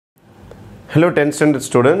Hello 10th standard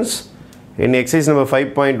students. In exercise number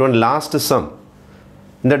 5.1 last sum.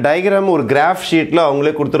 இந்த diagram ஒரு graph sheetல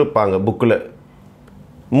அவங்களே கொடுத்திருப்பாங்க bookல.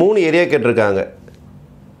 மூணு ஏரியா கேட்டிருக்காங்க.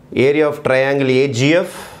 Area of triangle AGF,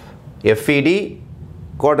 FED,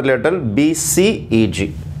 quadrilateral BCEG.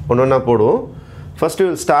 ஒண்ணொண்ணா போடுவோம். First we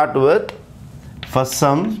will start with first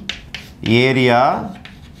sum area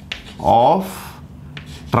of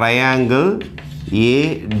triangle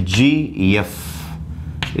AGF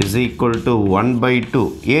is equal to 1 by 2.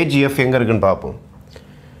 AGF எங்க இருக்குன்னு பார்ப்போம்.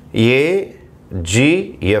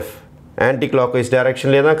 AGF anti-clockwise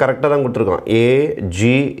directionலயே தான் கரெக்ட்டா தான் கொடுத்திருக்கோம்.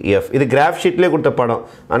 AGF இது graph sheetலயே கொடுத்த படம்.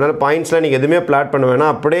 அதனால பாயிண்ட்ஸ்ல நீங்க எதுமே பிளாட் பண்ண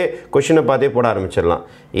வேணாம். அப்படியே क्वेश्चனை பார்த்தே போட ஆரம்பிச்சிடலாம்.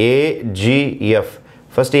 AGF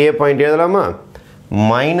first A பாயிண்ட் எழுதலாமா?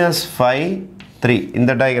 -5 3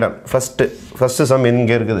 இந்த டயகிராம் ஃபர்ஸ்ட் சம்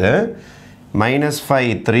எங்க இருக்குது?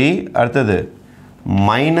 -5 3 அடுத்தது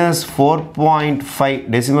 -4.5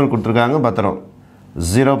 டெசிமல் கொடுத்திருக்காங்க பத்திரம்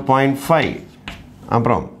 0.5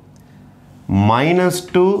 அப்புறம்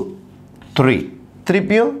 -2 3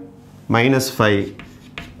 திருப்பியும் -5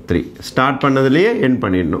 3 ஸ்டார்ட் பண்ணதுலயே எண்ட்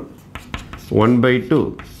பண்ணிடணும் 1/2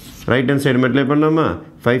 ரைட் ஹேண்ட் சைடு மல்டிப்ளை பண்ணலாமா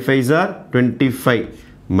 5 5s are 25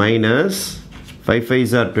 minus 5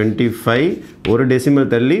 5s are 25 ஒரு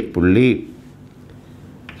டெசிமல் தள்ளி புள்ளி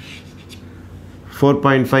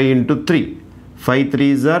 4.5 into 3 5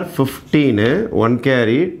 3s are 15 1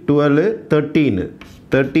 carry 12 13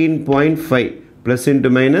 13.5 plus into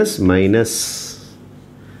minus minus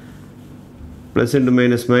plus into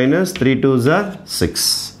minus minus 3 2s are 6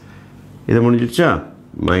 இது முடிஞ்சிடுச்சா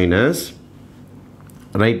minus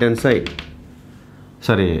right hand side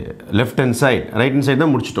sorry left hand side right hand side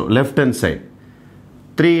தான் முடிச்சிட்டோம் left hand side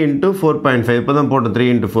 3 into 4.5 இப்போதான் போட்டோம் 3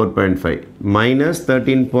 into 4.5 minus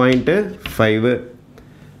 13.5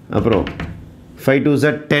 அப்புறம் 5 2s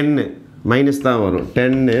are 10 minus தான் வரும்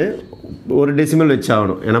 10 ஒரு decimal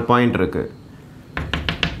வச்சாகணும் ஏன்னா பாயிண்ட் இருக்கு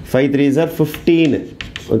 5 3s are 15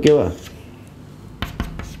 ஓகேவா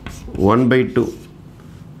 1/2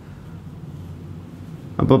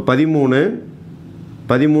 அப்போ 13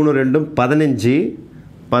 13 ரெண்டும் 15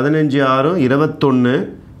 15 6 21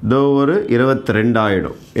 தோ ஒரு 22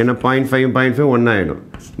 ஆயிடும் ஏன்னா 0.5 1 ஆயிடும்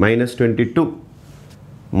 -22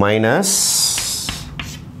 மைனஸ்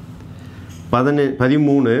 13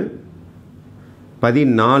 14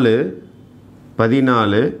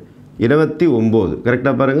 14 29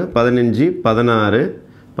 கரெக்டாக பாருங்கள் 15 16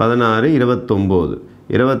 16 29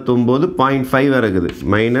 29 0.5 இருக்குது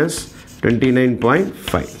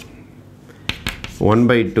 -29.5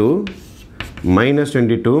 1/2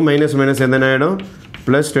 -22 மைனஸ் எந்த ஆகிடும்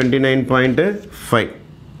 +29.5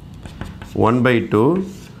 1/2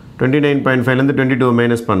 29.5லேருந்து 22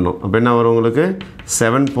 மைனஸ் பண்ணணும் அப்போ என்ன வரும் உங்களுக்கு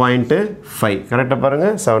 7.5 கரெக்டாக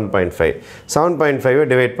பாருங்கள் 7.5 7.5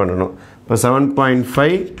 டிவைட் பண்ணணும் இப்போ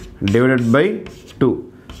 7.5 டிவைடட் பை 2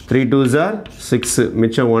 3 2s are 6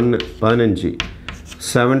 மிச்சம் 1 15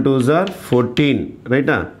 7 2s are 14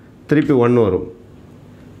 ரைட்டா திருப்பி 1 வரும்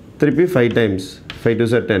திருப்பி 5 times 5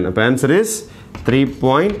 2s are 10 அப்போ answer is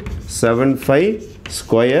 3.75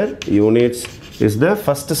 square units is the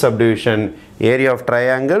first subdivision area of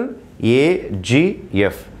triangle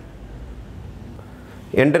AGF.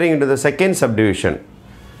 Entering into the second subdivision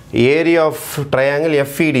area of triangle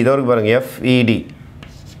FED இதோ இருக்கு பாருங்க FED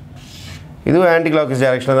இதுவும் anti-clockwise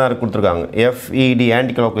direction தான் கொடுத்திருக்காங்க FED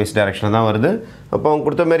anti-clockwise direction தான் வருது அப்போ அவங்க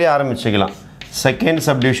கொடுத்த மாதிரி ஆரம்பிச்சுக்கலாம் second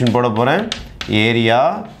subdivision போட போறேன் area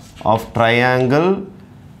of triangle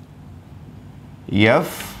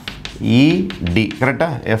FED கரெக்ட்டா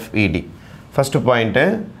FED first point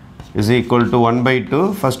is equal to 1/2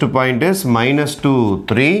 first point is -2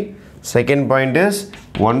 3 second point is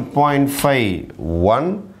 1.5 1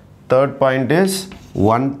 third point is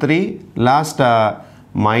 1 3 last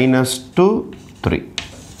 -2 3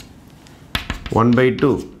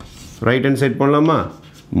 1/2 right hand side பண்ணலாமா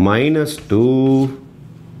 -2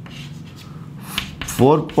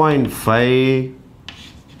 4.5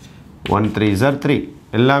 1 3s are 3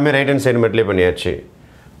 எல்லாமே right hand side மல்டிப்ளை பண்ணியாச்சு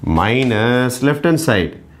minus left hand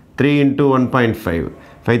side 3 into 1.5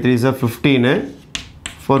 5 3s are 15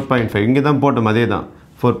 4.5 இங்கே தான் போட்டோம் அதே தான்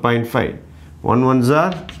 4.5 1 1s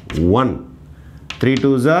are 1 3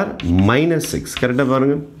 2s are -6 கரெக்டாக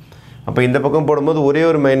பாருங்க அப்போ இந்த பக்கம் போடும்போது ஒரே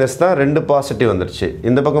ஒரு மைனஸ் தான் ரெண்டு பாசிட்டிவ் வந்துருச்சு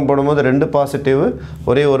இந்த பக்கம் போடும்போது ரெண்டு பாசிட்டிவ்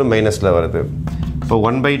ஒரே ஒரு மைனஸில் வருது இப்போ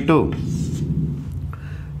 1/2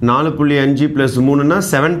 4.5 + 3னா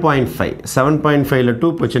 7.5 7.5ல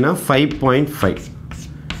 2 போச்சுன்னா 5.5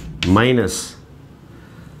 minus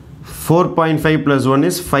 4.5 plus 1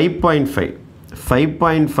 is 5.5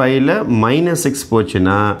 5.5ல -6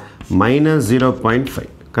 போச்சுன்னா -0.5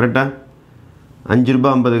 கரெக்டா 5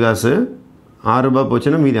 ரூபாய் 50 காசு 6 ரூபாய்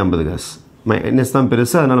போச்சுன்னா மீதி 50 காசு மைனஸ் தான்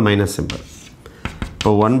பெருசு அதனால் மைனஸ் சிம்பிள் இப்போ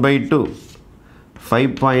 1/2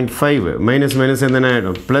 5.5 மைனஸ் மைனஸ் என்ன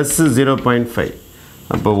ஆகிடும் ப்ளஸ் 0.5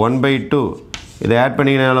 அப்போ 1/2 இதை ஆட்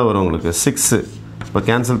பண்ணிங்கன்னா எவ்வளோ வரும் உங்களுக்கு 6 இப்போ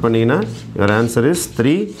கேன்சல் பண்ணிங்கன்னா your answer is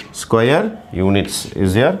 3 square units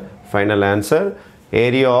is your final answer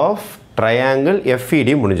area of triangle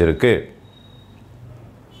FED முடிஞ்சிருக்கு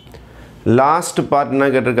லாஸ்ட் பார்ட் என்ன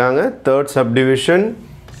கேட்டிருக்காங்க third subdivision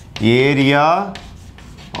area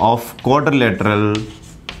of quadrilateral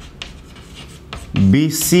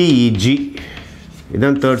BCEG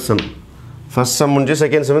இதுதான் தேர்ட் சம் ஃபர்ஸ்ட் சம் முடிஞ்சு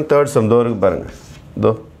செகண்ட் சம் தேர்ட் சம் தோ இருக்கு பாருங்கள்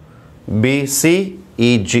தோ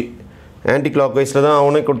BCEG ஆன்டி கிளாக் வைஸில் தான்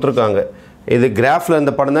அவனே கொடுத்துருக்காங்க இது கிராஃபில்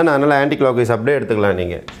இந்த படம் தான் அதனால் ஆன்டி கிளாக் வைஸ் அப்படியே எடுத்துக்கலாம்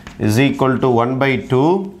நீங்கள் is equal to 1/2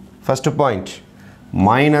 first point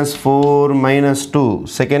 -4 -2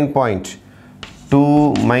 second point 2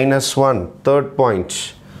 -1 third point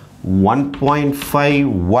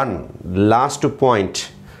 1.51 last point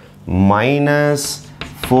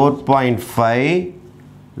 -4.5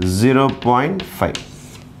 0.5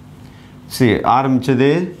 see ஆரம்பிச்சது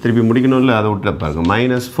திருப்பி முடிக்கணும்ல அதை விட்டு பாருங்க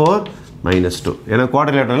 -4 -2 ஏன்னா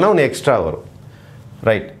குவாட்ரிலேட்டரல்னா ஒன்று எக்ஸ்ட்ரா வரும்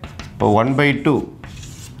ரைட் இப்போ 1/2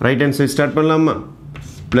 ரைட் ஹேண்ட் சைட் ஸ்டார்ட் பண்ணலாமா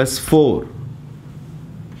 +4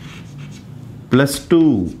 +2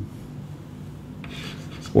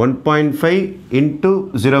 1.5 into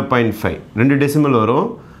 0.5 ரெண்டு டெசிமல் வரும்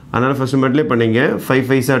அதனால் ஃபஸ்ட்டு மட்டும் பண்ணிங்க 5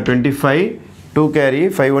 5s are 25 2 carry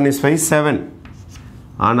 5 1 is 5 7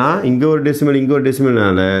 ஆனால் இங்கே ஒரு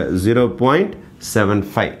டெசிமல்னால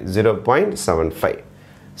 0.75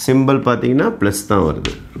 சிம்பிள் பார்த்தீங்கன்னா ப்ளஸ் தான்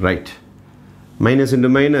வருது right minus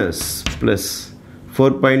into minus plus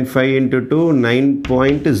 4.5 into 2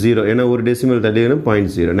 9.0 ஏன்னா ஒரு டெசிமல் தள்ளினா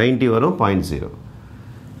 0.0 90 வரும் 0.0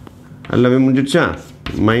 எல்லாமே முடிஞ்சிடுச்சா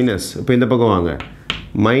மைனஸ் இப்போ இந்த பக்கம் வாங்க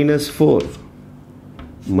 -4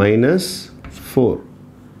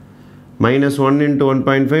 -1 into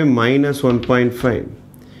 1.5 -1.5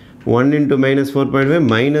 1 into -4.5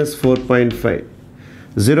 -4.5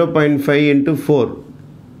 0.5 into 4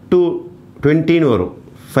 20 வரும்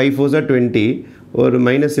 5 4s are 20 ஒரு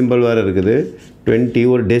மைனஸ் சிம்பிள் வேறு இருக்குது 20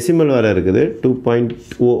 ஒரு டெசிமல் வேறு இருக்குது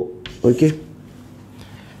 2.0 ஓகே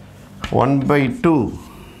 1/2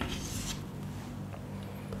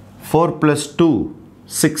 4 plus 2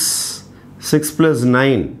 6 6 plus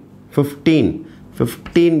 9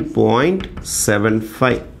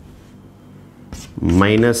 15.75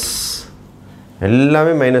 மைனஸ்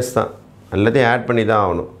எல்லாமே மைனஸ் தான் எல்லாத்தையும் ஆட் பண்ணி தான்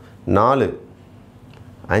ஆகணும் 4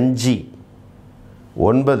 5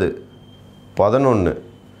 9 11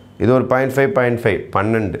 இது ஒரு 0.5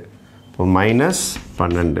 12 இப்போ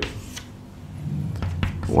 -12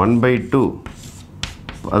 1/2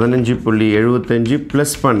 15.75 +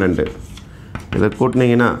 12 இதை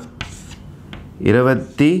கூட்டினீங்கன்னா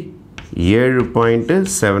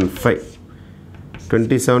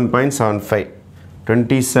 27.75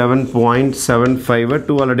 27.75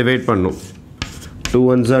 2ஆல் டிவைட் பண்ணும் 2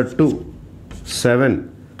 1s are 2 7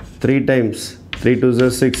 3 times 3 2s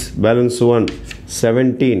are 6 balance 1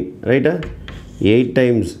 17 right 8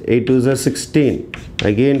 times 8 2s are 16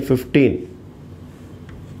 again 15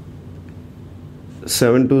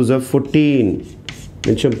 7 2s are 14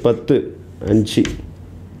 மிச்சம் 10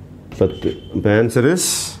 5 10 the answer is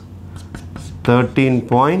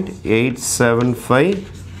 13.875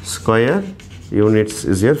 square units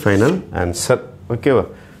is your final answer okay va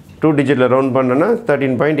 2 digit la round பண்ணனா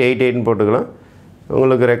 13.88 போட்டுக்கலாம்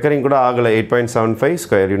உங்களுக்கு ரெக்கரிங் கூட ஆகல 8.75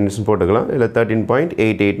 square units போட்டுக்கலாம் இல்ல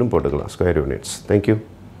 13.88 னு போட்டுக்கலாம் square units thank you